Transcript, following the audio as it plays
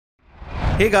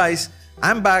Hey guys,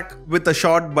 I'm back with a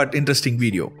short but interesting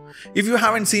video. If you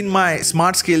haven't seen my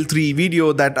Smart Scale 3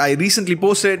 video that I recently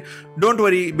posted, don't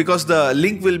worry because the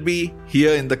link will be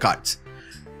here in the cards.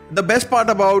 The best part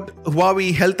about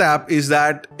Huawei Health app is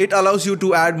that it allows you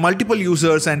to add multiple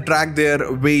users and track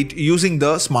their weight using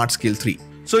the Smart Scale 3.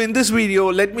 So in this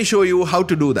video, let me show you how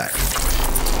to do that.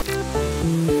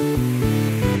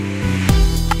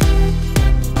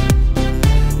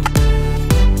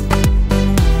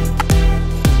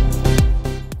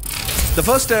 The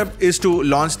first step is to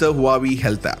launch the Huawei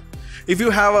Health app. If you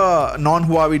have a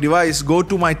non-Huawei device, go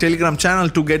to my Telegram channel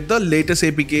to get the latest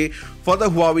APK for the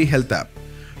Huawei Health app,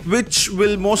 which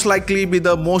will most likely be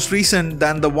the most recent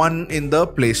than the one in the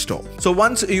Play Store. So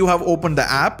once you have opened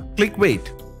the app, click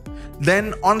Wait.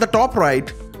 Then on the top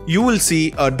right, you will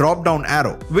see a drop-down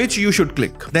arrow, which you should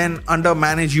click. Then under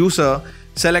Manage User,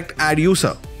 select Add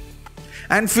User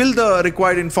and fill the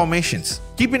required informations.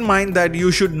 Keep in mind that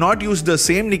you should not use the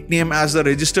same nickname as the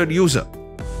registered user.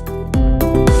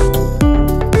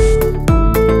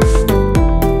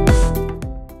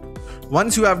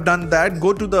 Once you have done that,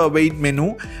 go to the Weight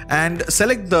menu and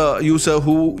select the user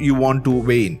who you want to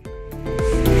weigh in.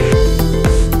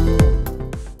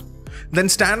 Then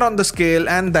stand on the scale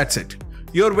and that's it.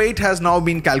 Your weight has now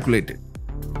been calculated.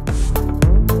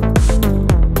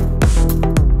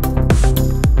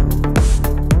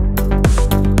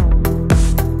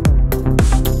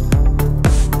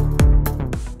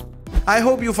 I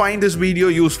hope you find this video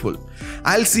useful.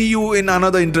 I'll see you in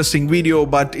another interesting video,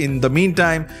 but in the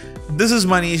meantime, this is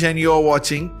Manish and you're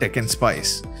watching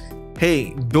Technspice.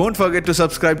 Hey, don't forget to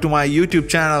subscribe to my YouTube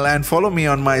channel and follow me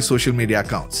on my social media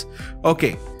accounts.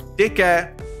 Okay, take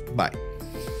care. Bye.